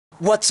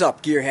What's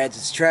up, gearheads?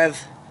 It's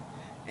Trev,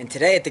 and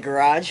today at the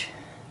garage,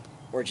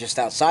 or just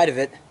outside of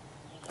it,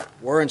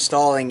 we're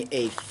installing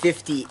a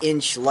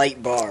 50-inch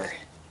light bar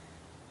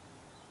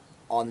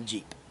on the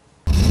Jeep.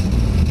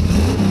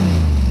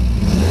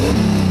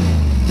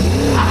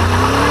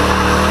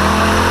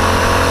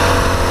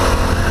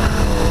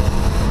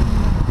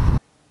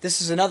 This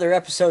is another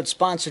episode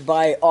sponsored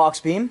by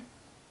Auxbeam.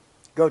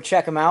 Go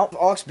check them out.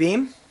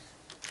 Auxbeam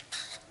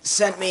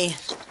sent me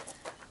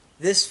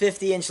this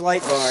 50-inch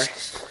light bar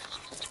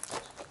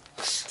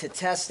to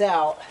test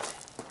out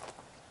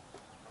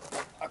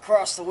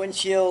across the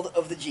windshield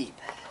of the Jeep.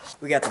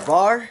 We got the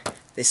bar,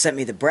 they sent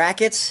me the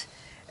brackets,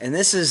 and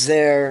this is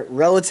their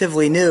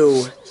relatively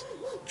new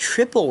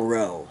triple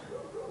row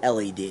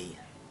LED. If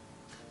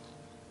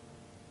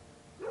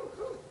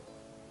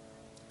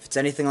it's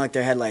anything like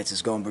their headlights,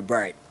 it's going to be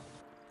bright.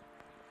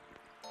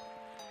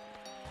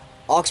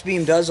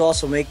 Auxbeam does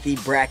also make the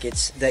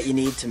brackets that you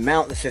need to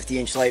mount the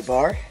 50-inch light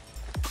bar.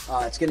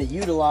 It's going to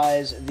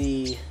utilize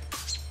the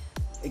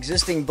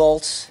existing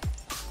bolts,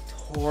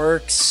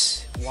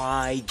 Torx,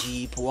 Y,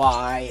 Jeep,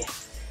 Y,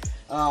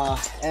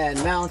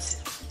 and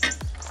mount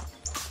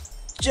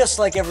just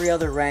like every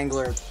other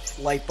Wrangler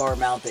light bar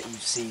mount that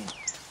you've seen.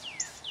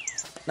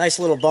 Nice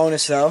little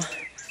bonus though,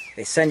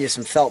 they send you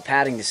some felt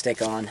padding to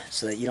stick on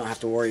so that you don't have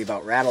to worry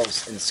about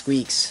rattles and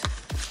squeaks.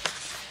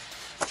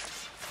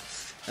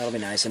 That'll be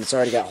nice, and it's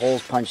already got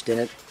holes punched in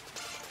it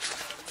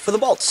for the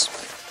bolts.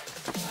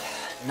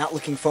 Not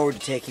looking forward to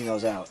taking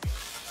those out.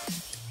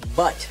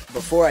 But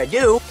before I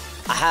do,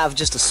 I have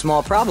just a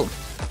small problem.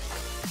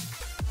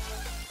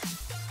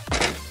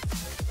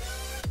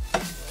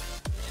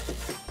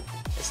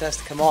 This has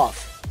to come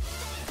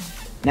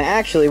off. Now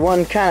actually,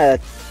 one kind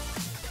of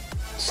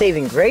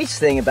saving grace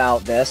thing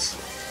about this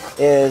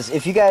is,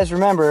 if you guys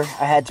remember,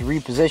 I had to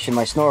reposition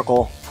my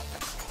snorkel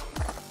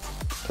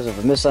because of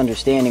a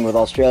misunderstanding with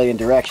Australian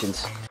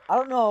directions. I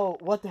don't know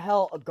what the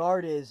hell a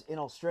guard is in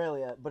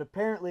Australia, but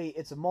apparently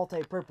it's a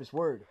multi-purpose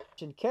word.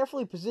 And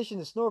carefully position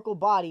the snorkel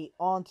body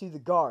onto the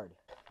guard.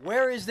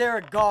 Where is there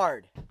a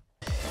guard?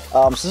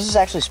 So this is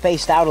actually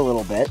spaced out a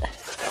little bit,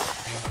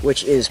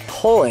 which is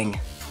pulling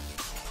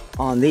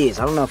on these.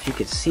 I don't know if you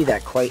could see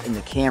that quite in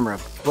the camera,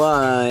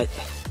 but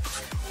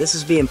this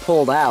is being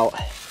pulled out.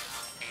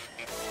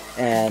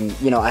 And,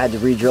 you know, I had to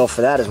re-drill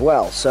for that as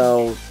well.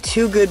 So,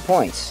 two good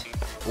points.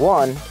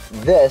 One,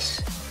 this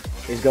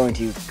is going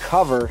to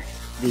cover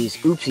these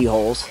oopsie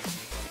holes.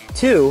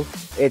 Two,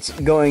 it's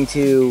going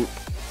to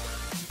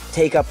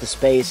take up the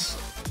space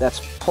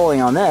that's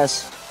pulling on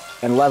this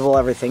and level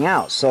everything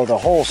out. So the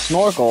whole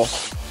snorkel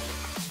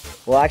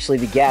will actually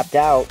be gapped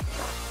out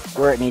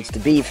where it needs to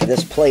be for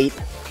this plate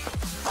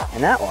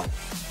and that one.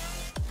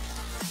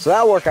 So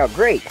that'll work out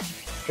great.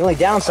 The only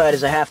downside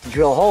is I have to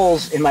drill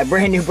holes in my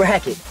brand new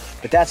bracket,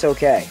 but that's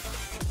okay.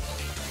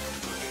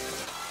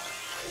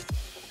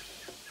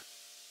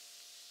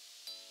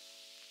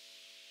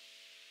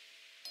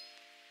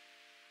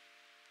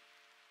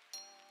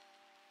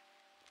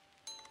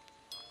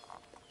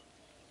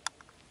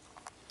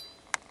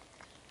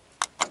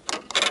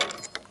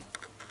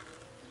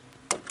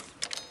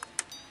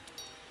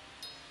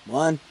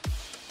 One,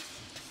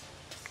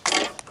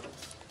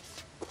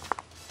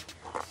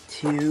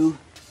 two,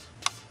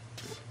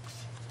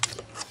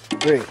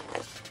 three.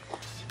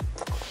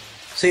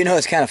 So you know,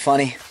 it's kind of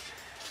funny.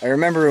 I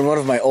remember in one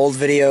of my old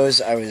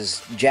videos, I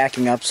was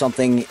jacking up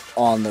something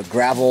on the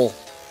gravel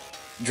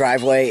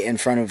driveway in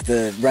front of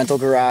the rental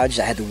garage.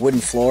 I had the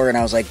wooden floor, and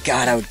I was like,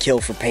 God, I would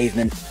kill for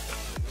pavement.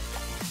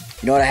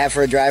 You know what I have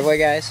for a driveway,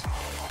 guys?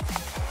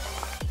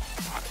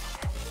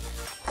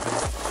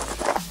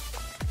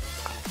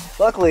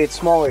 Luckily, it's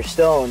smaller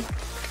stone,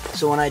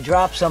 so when I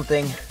drop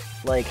something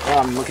like, oh,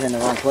 I'm looking in the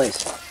wrong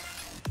place.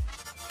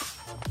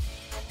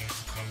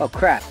 Oh,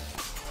 crap.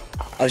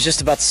 I was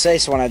just about to say,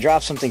 so when I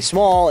drop something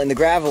small in the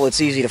gravel,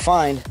 it's easy to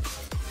find.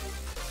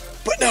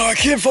 But now I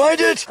can't find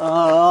it!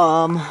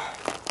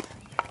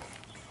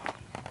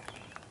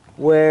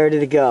 Where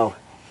did it go?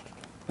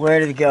 Where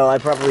did it go? I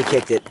probably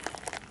kicked it.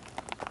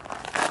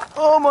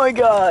 Oh my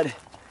God!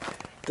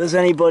 Does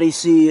anybody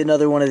see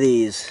another one of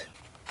these?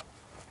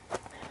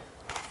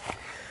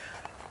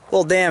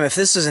 Well, damn, if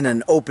this isn't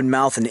an open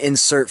mouth and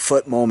insert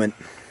foot moment.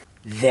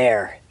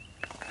 There.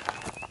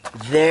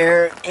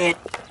 There it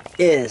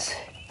is.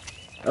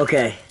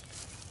 Okay,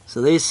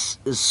 so this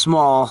is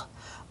small,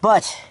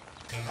 but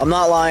I'm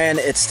not lying,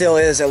 it still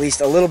is at least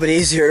a little bit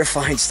easier to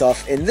find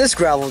stuff in this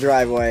gravel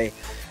driveway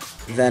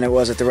than it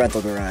was at the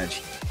rental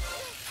garage.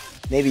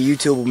 Maybe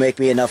YouTube will make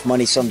me enough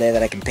money someday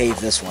that I can pave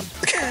this one.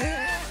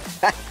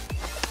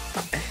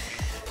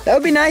 That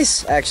would be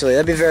nice, actually.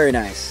 That'd be very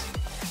nice.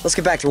 Let's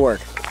get back to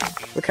work.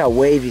 Look how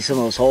wavy some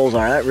of those holes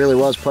are. That really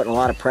was putting a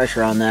lot of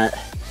pressure on that.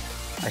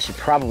 I should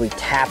probably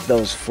tap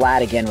those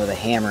flat again with a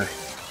hammer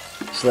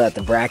so that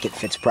the bracket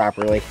fits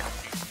properly.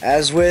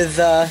 As with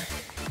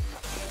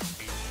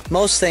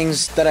most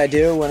things that I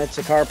do when it's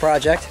a car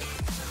project,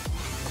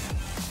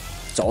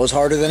 it's always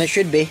harder than it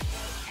should be.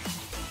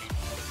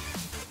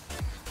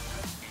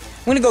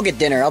 I'm gonna go get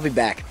dinner. I'll be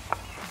back.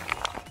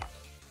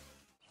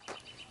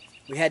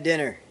 We had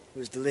dinner. It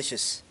was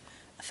delicious.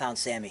 I found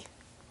Sammy.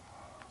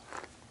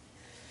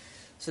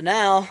 So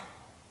now,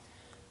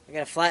 I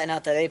gotta flatten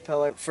out that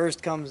A-pillar.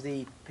 First comes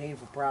the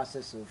painful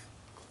process of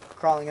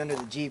crawling under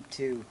the Jeep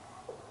to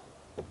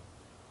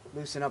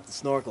loosen up the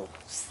snorkel.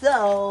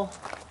 So,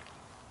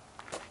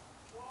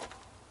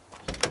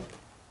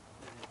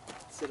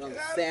 sit on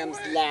Sam's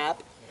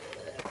lap.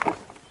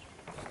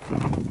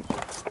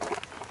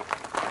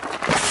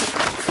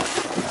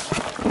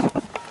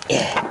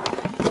 Yeah.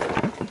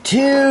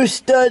 2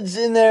 studs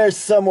in there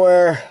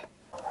somewhere.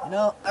 You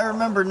know, I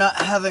remember not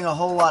having a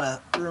whole lot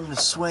of room to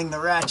swing the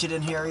ratchet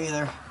in here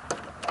either.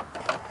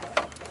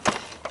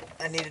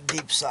 I need a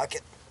deep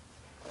socket.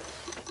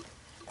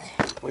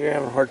 Well, you're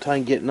having a hard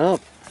time getting up.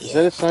 Is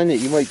that a sign that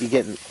you might be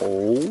getting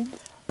old?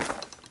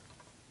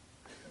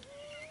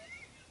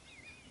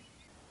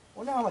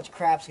 Wonder how much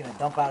crap's gonna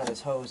dump out of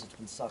this hose that's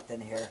been sucked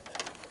in here.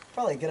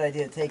 Probably a good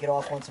idea to take it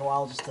off once in a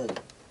while just to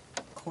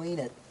clean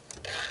it.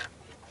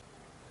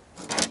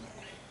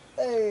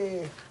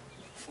 Hey!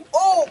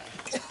 Oh!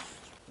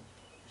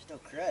 Still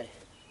crud.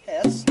 Hey,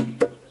 that's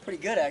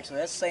pretty good actually.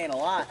 That's saying a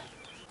lot.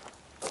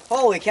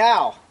 Holy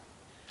cow!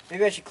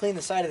 Maybe I should clean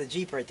the side of the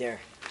Jeep right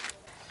there.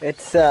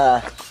 It's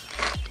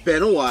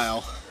been a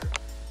while.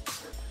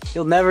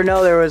 You'll never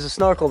know there was a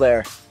snorkel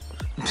there.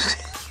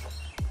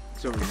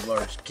 It's a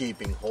large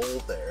gaping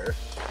hole there.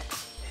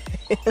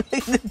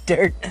 The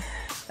dirt.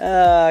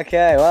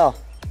 Okay, well,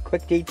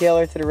 quick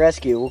detailer to the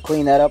rescue. We'll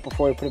clean that up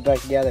before we put it back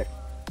together.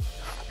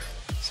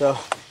 So,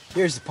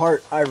 here's the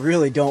part I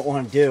really don't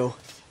want to do.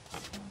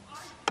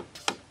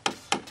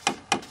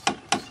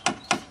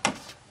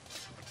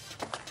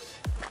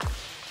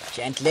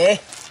 Gently.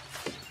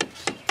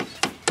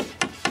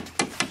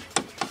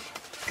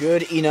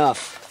 Good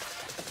enough.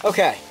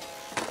 Okay.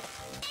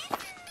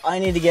 I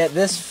need to get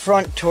this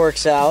front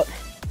Torx out.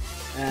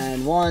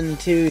 And 1,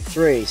 2,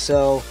 3.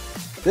 So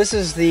this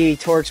is the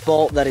Torx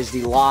bolt that is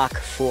the lock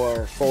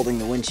for folding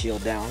the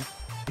windshield down.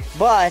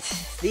 But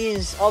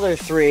these other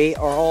 3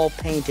 are all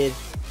painted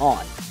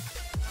on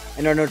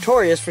and are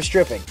notorious for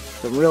stripping.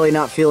 So I'm really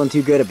not feeling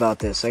too good about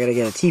this. I gotta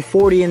get a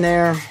T40 in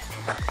there.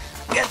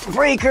 Get the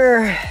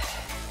breaker.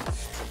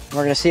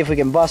 We're gonna see if we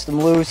can bust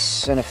them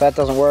loose, and if that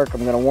doesn't work,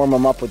 I'm gonna warm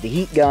them up with the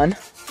heat gun.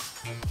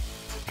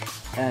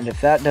 And if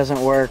that doesn't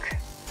work,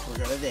 we're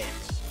gonna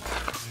dance.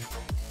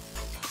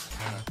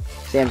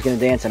 Sam's gonna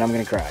dance and I'm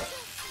gonna cry.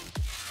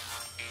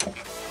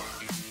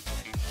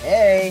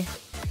 Hey!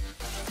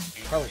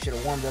 Probably should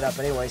have warmed it up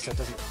anyway so it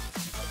doesn't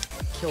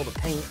kill the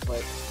paint,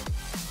 but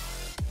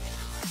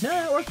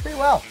no, it worked pretty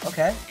well.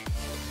 Okay.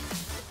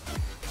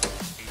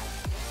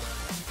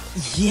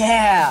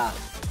 Yeah!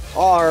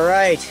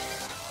 Alright.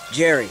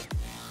 Jerry,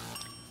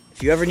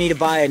 if you ever need to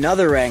buy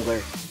another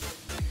Wrangler,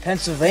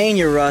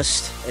 Pennsylvania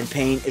rust and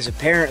paint is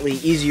apparently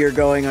easier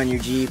going on your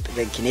Jeep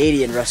than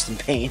Canadian rust and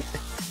paint.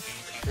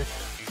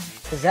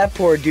 Because that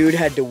poor dude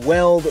had to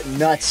weld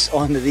nuts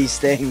onto these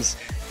things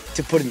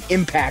to put an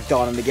impact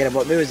on them to get them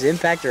up. Maybe it was an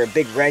impact or a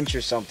big wrench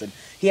or something.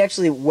 He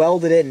actually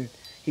welded it and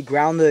he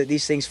ground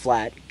these things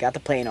flat, got the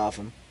paint off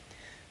them,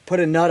 put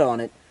a nut on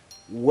it,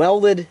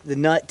 welded the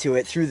nut to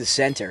it through the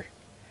center,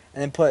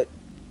 and then put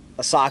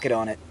a socket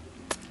on it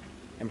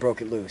and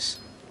broke it loose.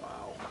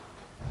 Wow.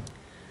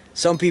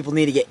 Some people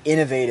need to get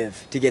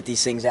innovative to get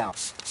these things out.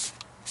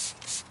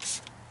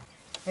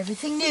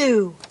 Everything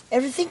new,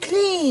 everything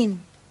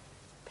clean,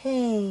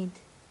 paint.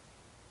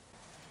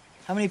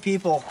 How many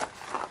people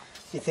do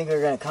you think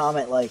are gonna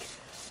comment like,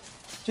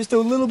 just a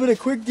little bit of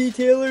quick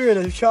detailer and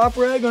a shop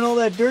rag on all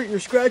that dirt, you're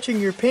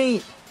scratching your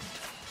paint?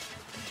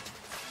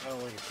 I don't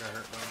think it's gonna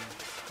hurt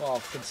no more.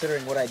 Well,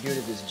 considering what I do to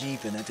this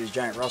Jeep and that there's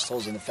giant rust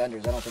holes in the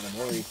fenders, I don't think I'm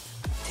worried.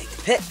 Take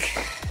the pick.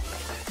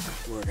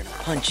 We're gonna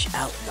punch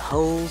out the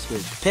holes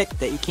with the pick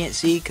that you can't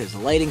see because the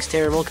lighting's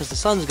terrible because the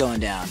sun's going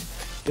down.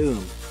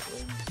 Boom.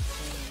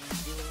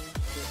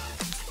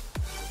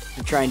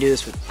 I'm trying to do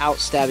this without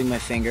stabbing my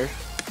finger.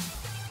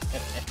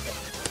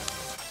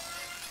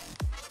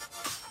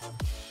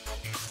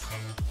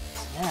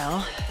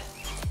 Now,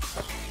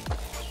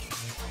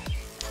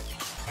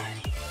 I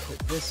need to put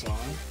this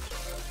on.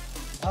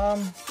 I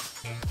don't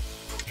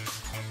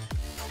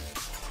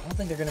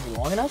think they're gonna be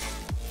long enough.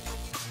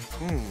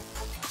 You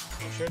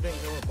sure it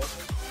didn't go with bolts?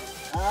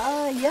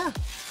 Yeah.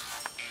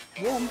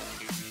 Yeah, I'm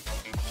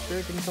sure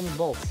it didn't come in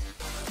bolts.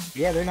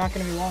 Yeah, they're not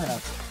gonna be long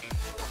enough.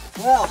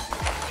 Well,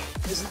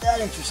 isn't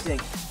that interesting?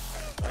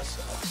 That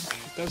sucks.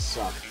 It does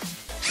suck.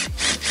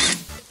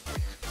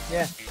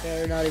 Yeah,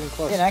 they're not even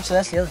close. Yeah, and actually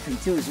that's the other thing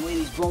too, is the way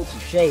these bolts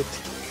are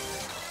shaped.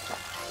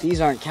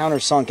 These aren't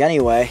countersunk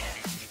anyway.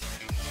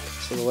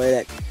 So the way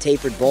that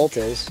tapered bolt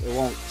is, it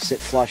won't sit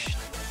flush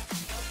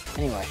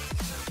anyway.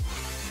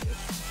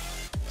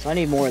 So I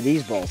need more of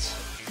these bolts.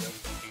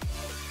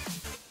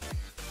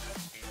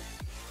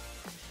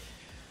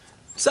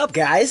 What's up,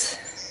 guys?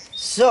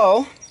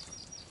 So,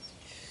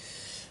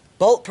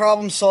 bolt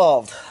problem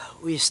solved.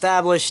 We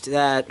established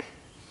that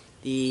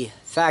the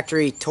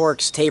factory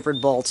Torx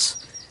tapered bolts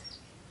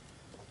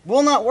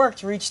will not work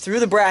to reach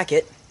through the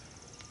bracket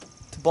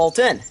to bolt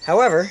in.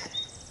 However,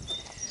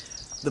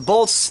 the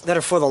bolts that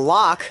are for the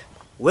lock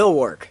will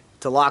work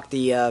to lock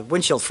the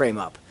windshield frame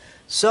up.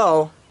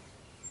 So,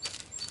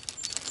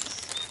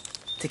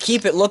 to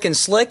keep it looking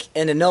slick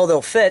and to know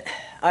they'll fit,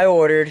 I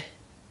ordered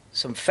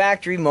some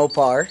factory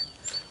Mopar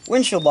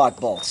windshield lock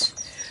bolts.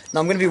 Now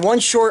I'm going to be one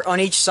short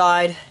on each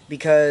side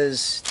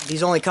because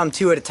these only come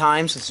 2 at a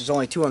time since there's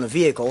only 2 on the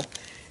vehicle.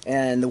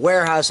 And the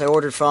warehouse I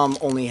ordered from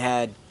only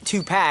had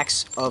 2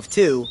 packs of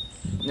 2.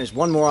 And there's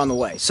 1 more on the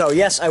way. So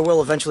yes, I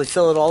will eventually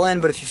fill it all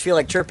in, but if you feel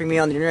like chirping me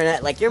on the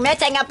internet like, you're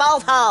missing a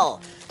bolt hole!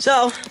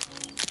 So,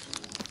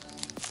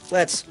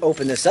 let's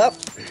open this up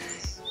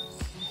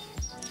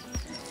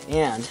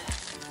and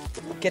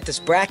get this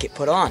bracket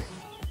put on.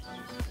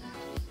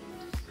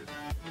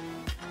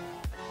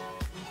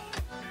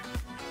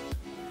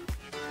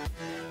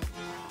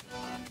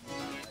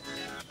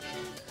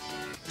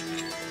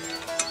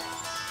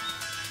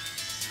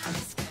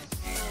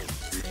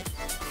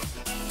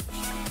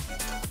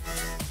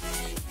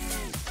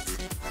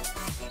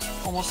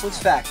 Almost looks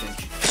factory.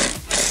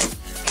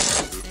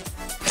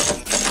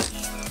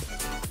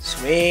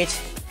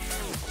 Sweet.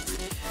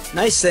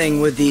 Nice thing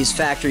with these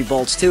factory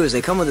bolts too is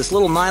they come with this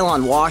little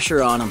nylon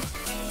washer on them.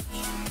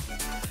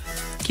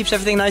 Keeps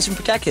everything nice and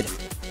protected.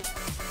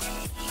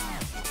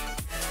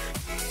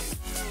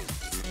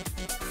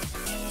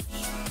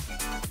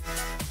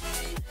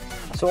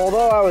 So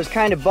although I was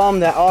kind of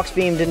bummed that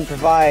Auxbeam didn't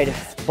provide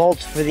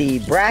bolts for the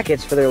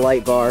brackets for their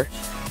light bar,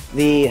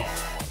 the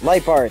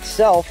light bar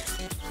itself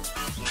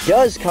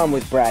does come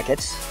with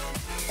brackets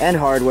and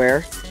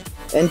hardware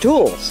and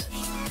tools.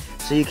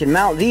 So you can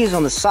mount these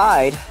on the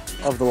side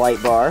of the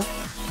light bar.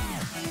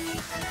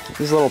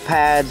 These little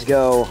pads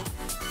go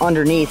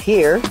underneath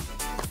here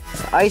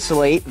to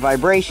isolate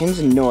vibrations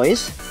and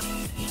noise,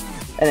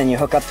 and then you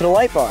hook up to the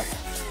light bar.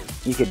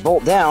 You could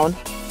bolt down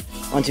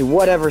onto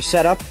whatever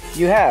setup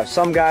you have.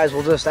 Some guys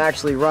will just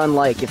actually run,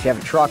 like if you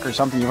have a truck or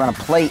something, you run a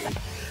plate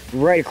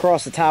right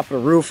across the top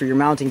of the roof for your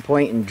mounting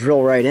point and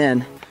drill right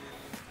in.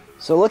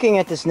 So looking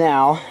at this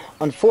now,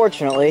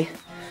 unfortunately,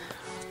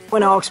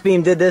 when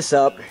Auxbeam did this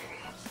up,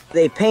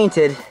 they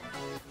painted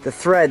the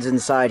threads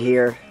inside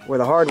here where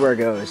the hardware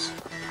goes,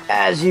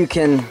 as you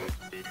can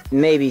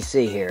maybe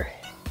see here.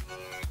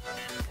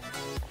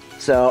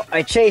 So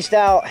I chased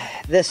out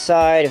this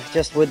side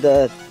just with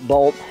the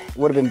bolt.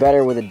 Would have been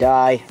better with a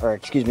die, or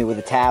excuse me, with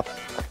a tap.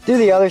 Do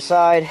the other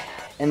side,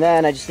 and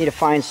then I just need to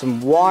find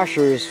some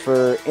washers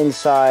for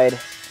inside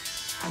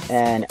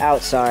and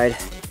outside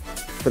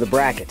for the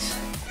brackets.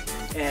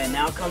 And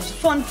now comes the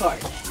fun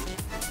part.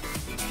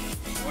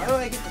 Why do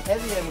I get the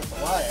heavy end with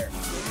the wire?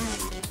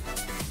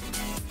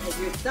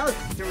 You're so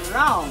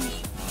strong.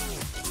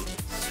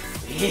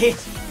 Sweet.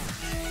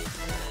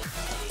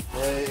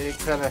 It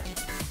kind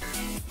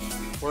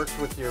of works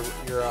with your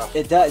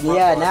it does.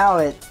 Yeah, now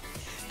it.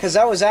 Because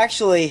that was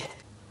actually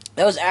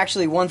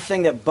one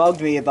thing that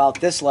bugged me about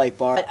this light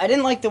bar. I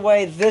didn't like the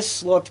way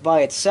this looked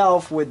by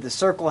itself with the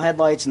circle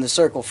headlights and the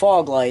circle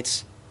fog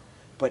lights.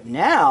 But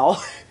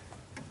now,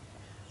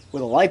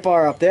 with a light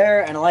bar up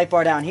there and a light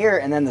bar down here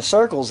and then the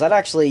circles, that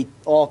actually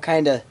all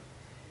kind of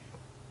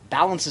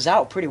balances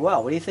out pretty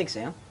well. What do you think,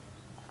 Sam?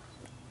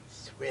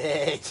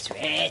 Sweet.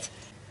 Sweet.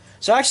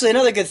 So actually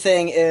another good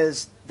thing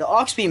is the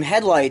Auxbeam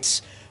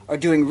headlights are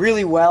doing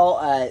really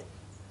well.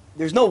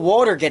 There's no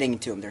water getting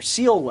into them. They're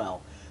sealed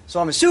well. So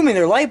I'm assuming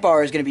their light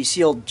bar is going to be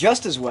sealed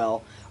just as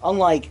well,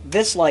 unlike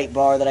this light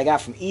bar that I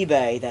got from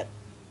eBay that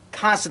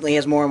constantly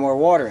has more and more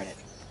water in it.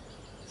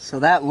 So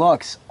that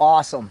looks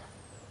awesome.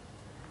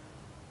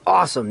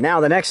 Awesome.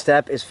 Now the next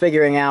step is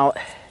figuring out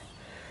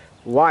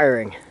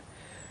wiring.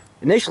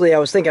 Initially I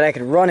was thinking I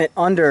could run it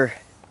under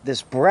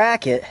this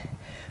bracket,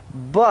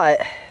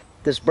 but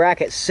this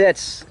bracket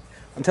sits,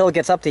 until it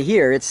gets up to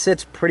here, it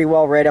sits pretty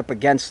well right up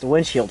against the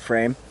windshield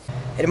frame.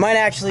 It might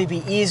actually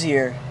be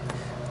easier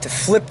to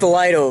flip the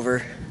light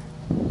over,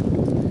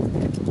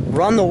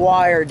 run the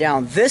wire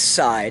down this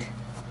side.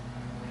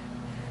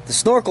 The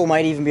snorkel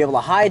might even be able to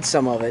hide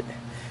some of it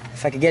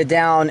if I could get it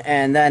down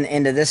and then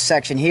into this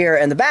section here.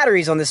 And the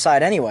battery's on this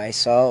side anyway,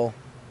 so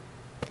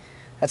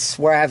that's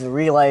where I have the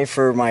relay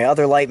for my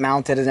other light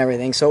mounted and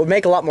everything. So it would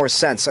make a lot more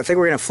sense. I think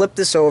we're going to flip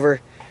this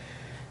over.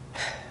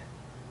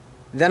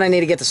 Then I need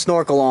to get the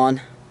snorkel on,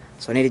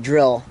 so I need to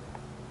drill.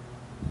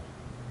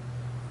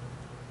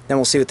 Then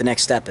we'll see what the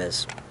next step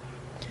is.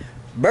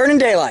 Burning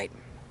daylight.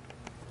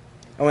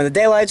 And when the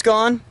daylight's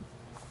gone,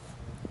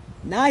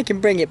 now I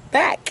can bring it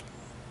back.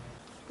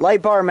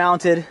 Light bar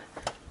mounted,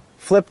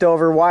 flipped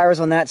over, wires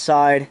on that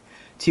side.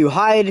 To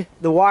hide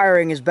the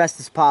wiring as best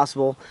as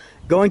possible,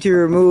 going to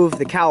remove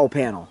the cowl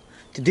panel.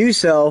 To do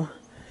so,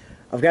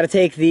 I've got to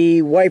take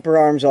the wiper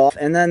arms off,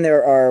 and then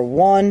there are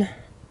 1,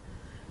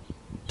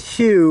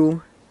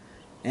 2,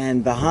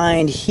 and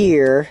behind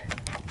here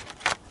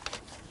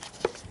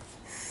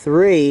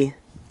 3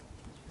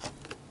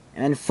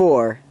 and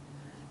 4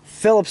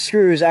 Phillips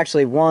screws.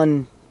 Actually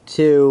 1,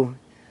 2,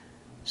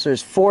 so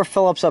there's 4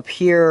 Phillips up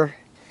here,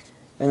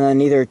 and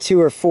then either 2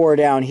 or 4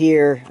 down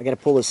here. I got to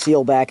pull the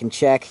seal back and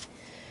check,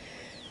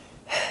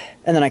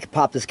 and then I can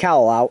pop this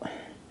cowl out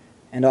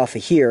and off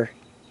of here,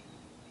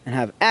 and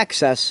have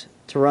access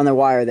to run the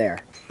wire there.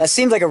 That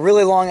seemed like a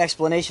really long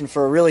explanation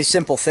for a really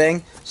simple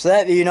thing, so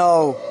that you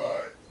know,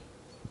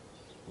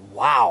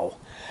 wow.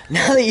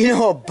 Now that you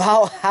know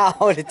about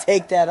how to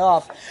take that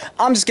off,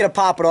 I'm just going to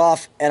pop it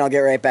off and I'll get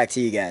right back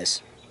to you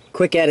guys.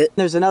 Quick edit.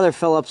 There's another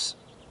Phillips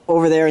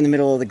over there in the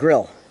middle of the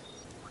grill.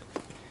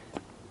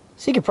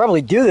 So you could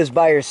probably do this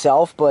by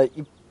yourself, but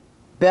you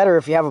better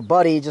if you have a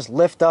buddy, just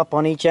lift up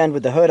on each end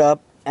with the hood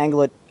up,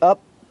 angle it up,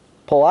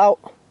 pull out.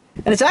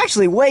 And it's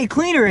actually way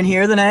cleaner in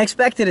here than I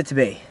expected it to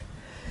be.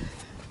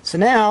 So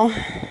now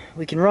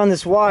we can run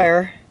this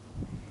wire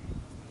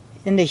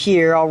into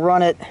here. I'll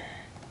run it, I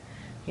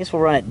guess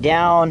we'll run it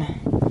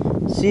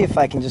down, see if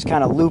I can just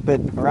kind of loop it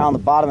around the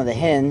bottom of the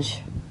hinge.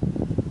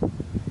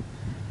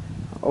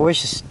 I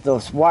wish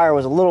this wire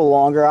was a little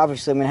longer.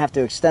 Obviously I'm going to have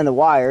to extend the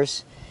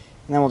wires.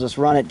 And then we'll just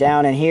run it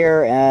down in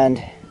here,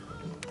 and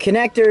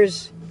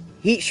connectors,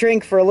 heat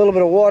shrink for a little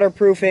bit of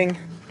waterproofing,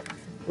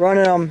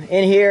 running them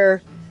in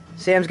here.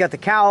 Sam's got the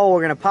cowl,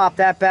 we're going to pop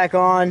that back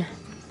on,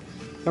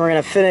 and we're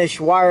going to finish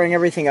wiring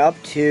everything up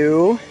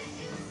to...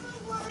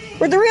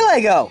 Where'd the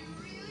relay go?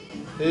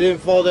 It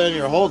didn't fall down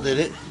your hole, did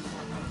it?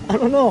 I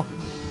don't know.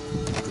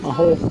 My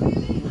hole.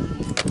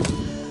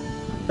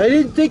 I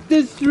didn't think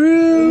this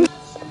through.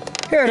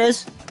 Here it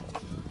is.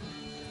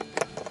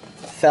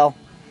 Fell.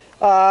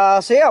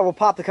 So yeah, we'll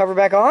pop the cover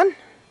back on,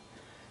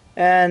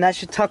 and that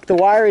should tuck the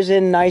wires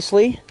in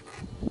nicely,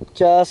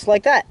 just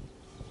like that.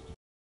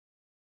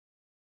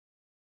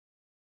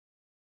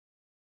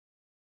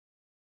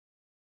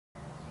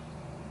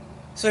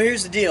 So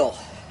here's the deal.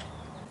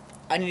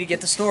 I need to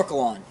get the snorkel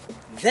on.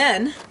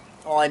 Then,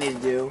 all I need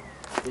to do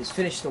is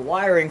finish the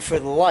wiring for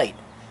the light.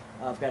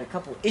 I've got a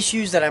couple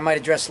issues that I might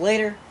address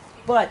later,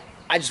 but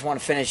I just want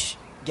to finish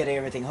getting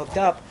everything hooked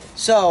up.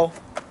 So,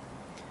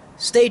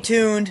 stay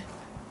tuned.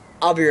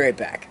 I'll be right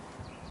back.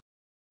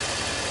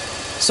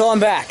 So I'm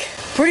back.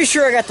 Pretty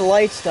sure I got the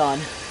lights done.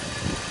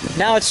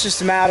 Now it's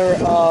just a matter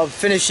of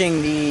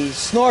finishing the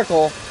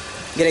snorkel,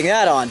 getting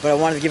that on, but I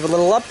wanted to give a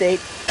little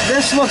update.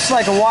 This looks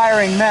like a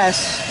wiring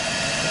mess.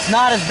 It's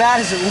not as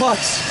bad as it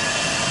looks.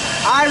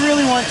 I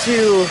really want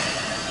to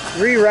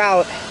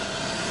reroute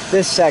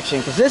this section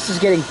because this is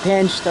getting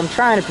pinched. I'm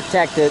trying to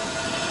protect it.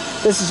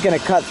 This is going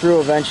to cut through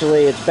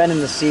eventually. It's bending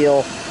the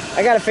seal.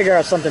 I got to figure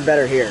out something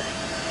better here.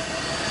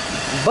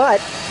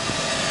 But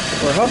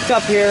we're hooked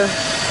up here.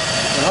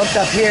 We're hooked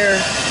up here.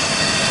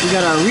 We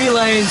got our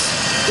relays.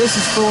 This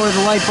is for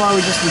the light bar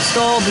we just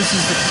installed. This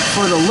is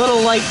for the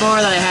little light bar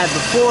that I had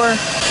before.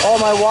 All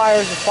my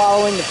wires are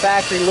following the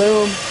factory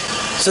loom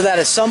so that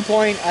at some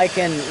point I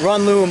can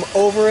run loom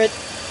over it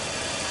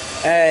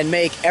and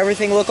make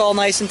everything look all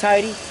nice and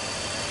tidy.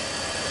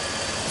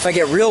 If I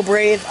get real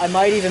brave, I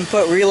might even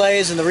put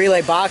relays in the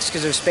relay box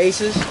because there's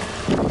spaces.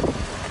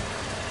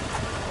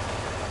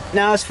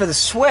 Now as for the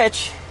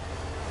switch,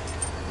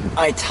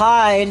 I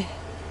tied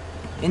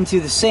into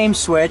the same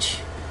switch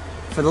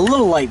for the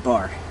little light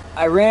bar.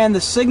 I ran the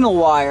signal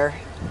wire,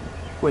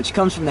 which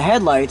comes from the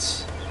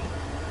headlights,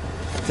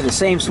 to the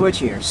same switch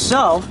here.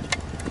 So,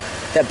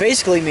 that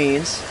basically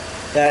means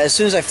that as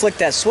soon as I flick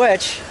that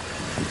switch,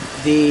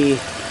 the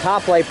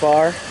top light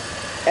bar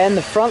and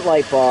the front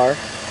light bar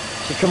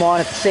should come on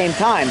at the same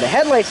time. The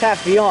headlights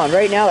have to be on.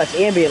 Right now, that's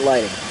ambient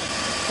lighting.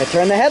 I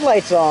turn the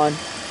headlights on,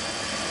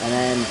 and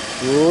then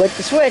flick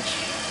the switch.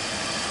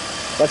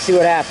 Let's see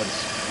what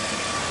happens.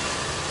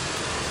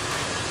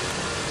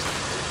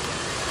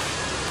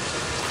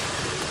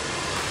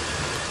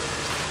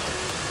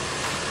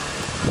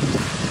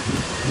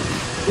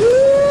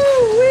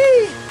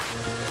 Woo-wee!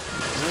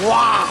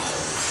 Wow!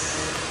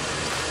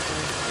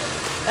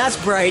 That's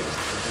bright.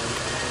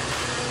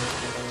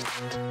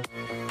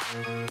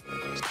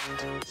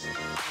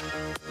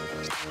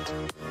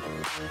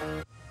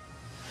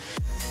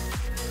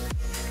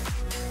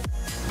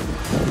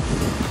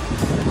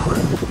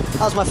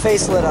 How's my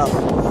face lit up?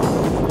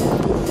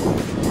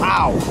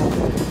 Wow.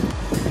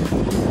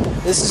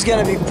 This is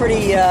gonna be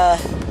pretty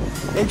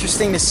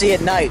interesting to see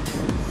at night.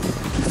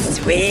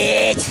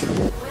 Sweet.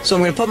 So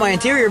I'm gonna put my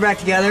interior back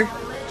together.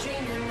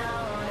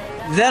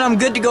 Then I'm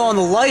good to go on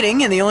the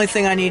lighting, and the only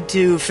thing I need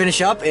to finish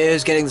up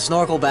is getting the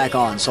snorkel back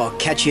on, so I'll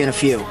catch you in a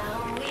few.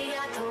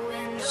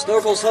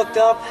 Snorkel's hooked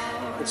up,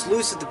 it's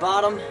loose at the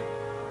bottom.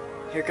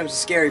 Here comes the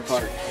scary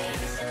part.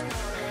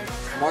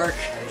 Mark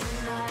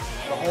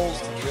the holes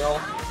to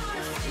drill.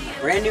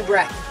 Brand new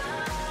bracket.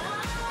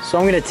 So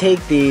I'm going to take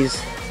these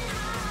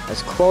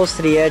as close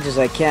to the edge as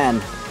I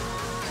can.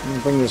 I'm going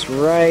to bring this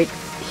right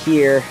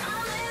here.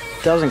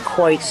 It doesn't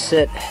quite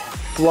sit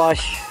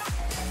flush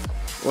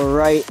or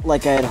right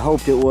like I had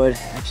hoped it would.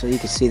 Actually, you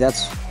can see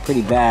that's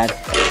pretty bad.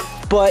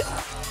 But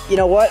you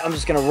know what? I'm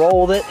just going to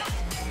roll with it.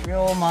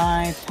 Drill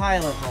my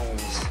pilot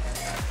holes.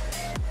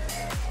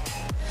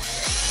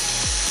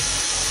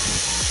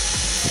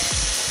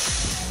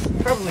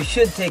 Probably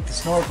should take the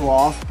snorkel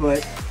off,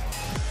 but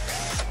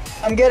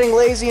I'm getting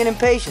lazy and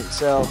impatient,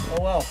 so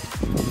oh well.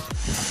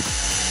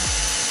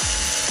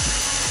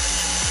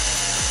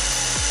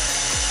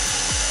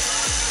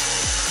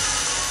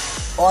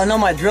 Well, I know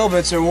my drill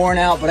bits are worn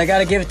out, but I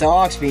gotta give it to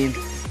Auxbeam.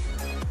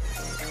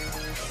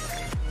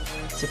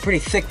 It's a pretty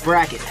thick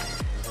bracket.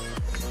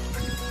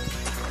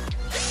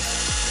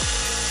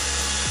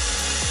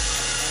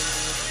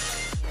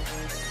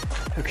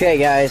 Okay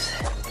guys,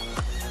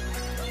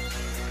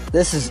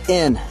 this is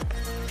in,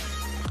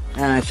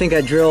 and I think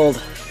I drilled a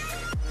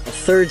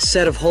third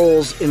set of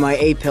holes in my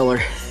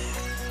A-pillar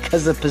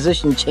because the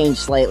position changed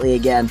slightly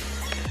again.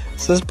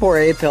 So this poor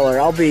A-pillar,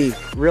 I'll be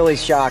really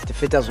shocked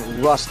if it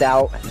doesn't rust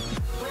out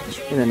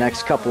in the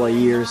next couple of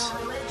years.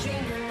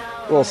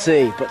 We'll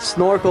see, but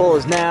snorkel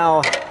is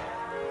now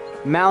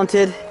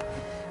mounted.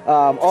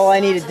 All I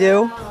need to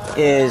do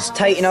is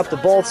tighten up the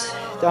bolts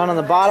down on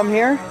the bottom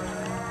here,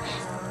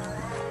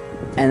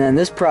 and then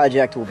this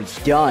project will be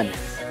done.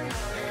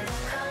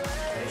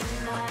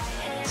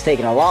 It's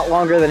taken a lot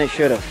longer than it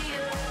should have.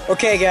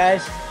 Okay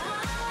guys,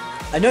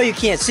 I know you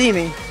can't see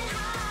me,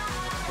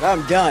 but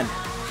I'm done.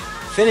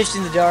 Finished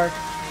in the dark.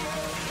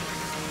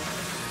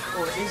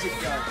 Or is it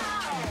dark?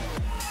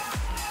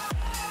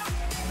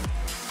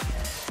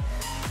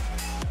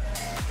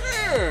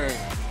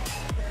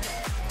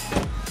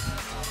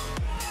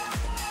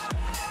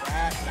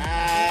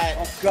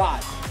 Oh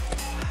God.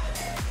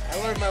 I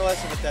learned my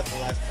lesson with that the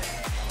last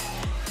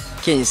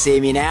time. Can you see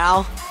me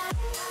now?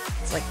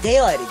 It's like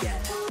daylight again.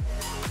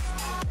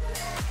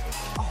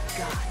 Oh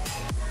God.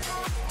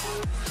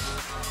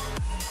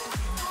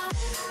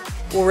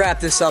 We'll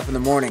wrap this up in the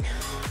morning.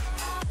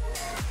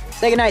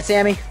 Say goodnight,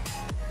 Sammy.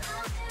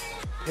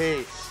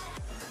 Peace.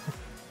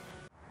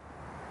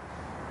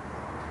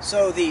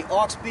 So the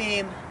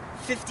Auxbeam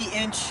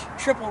 50-inch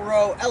triple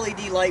row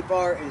LED light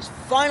bar is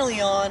finally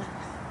on.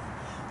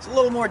 It's a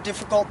little more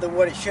difficult than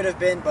what it should have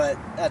been, but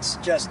that's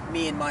just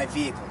me and my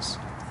vehicles.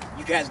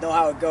 You guys know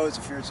how it goes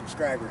if you're a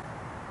subscriber.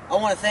 I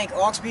want to thank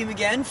Auxbeam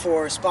again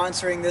for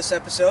sponsoring this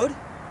episode.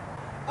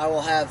 I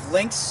will have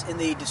links in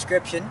the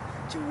description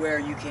to where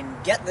you can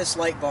get this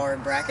light bar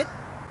and bracket.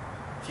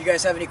 If you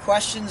guys have any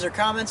questions or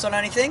comments on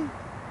anything,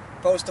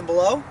 post them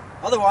below.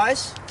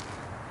 Otherwise,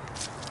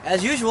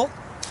 as usual,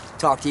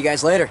 talk to you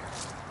guys later.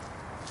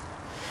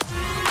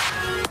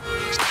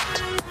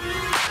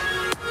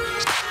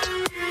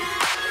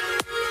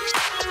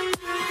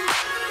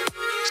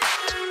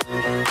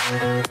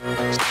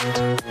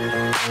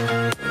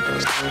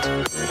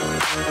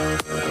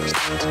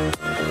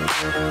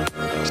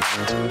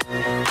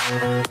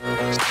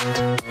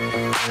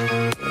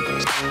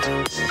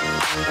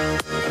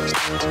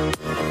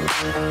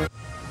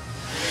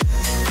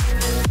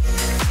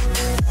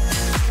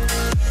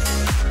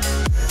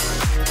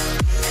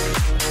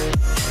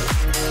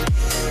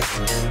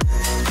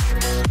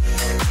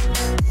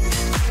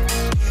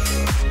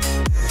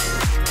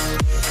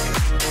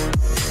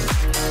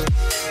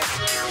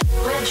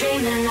 We're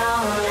dreaming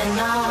on and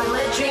on,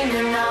 we're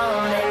dreaming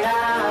on and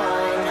on.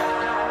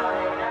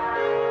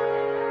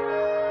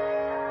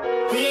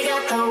 We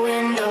got the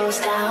windows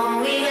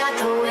down, we got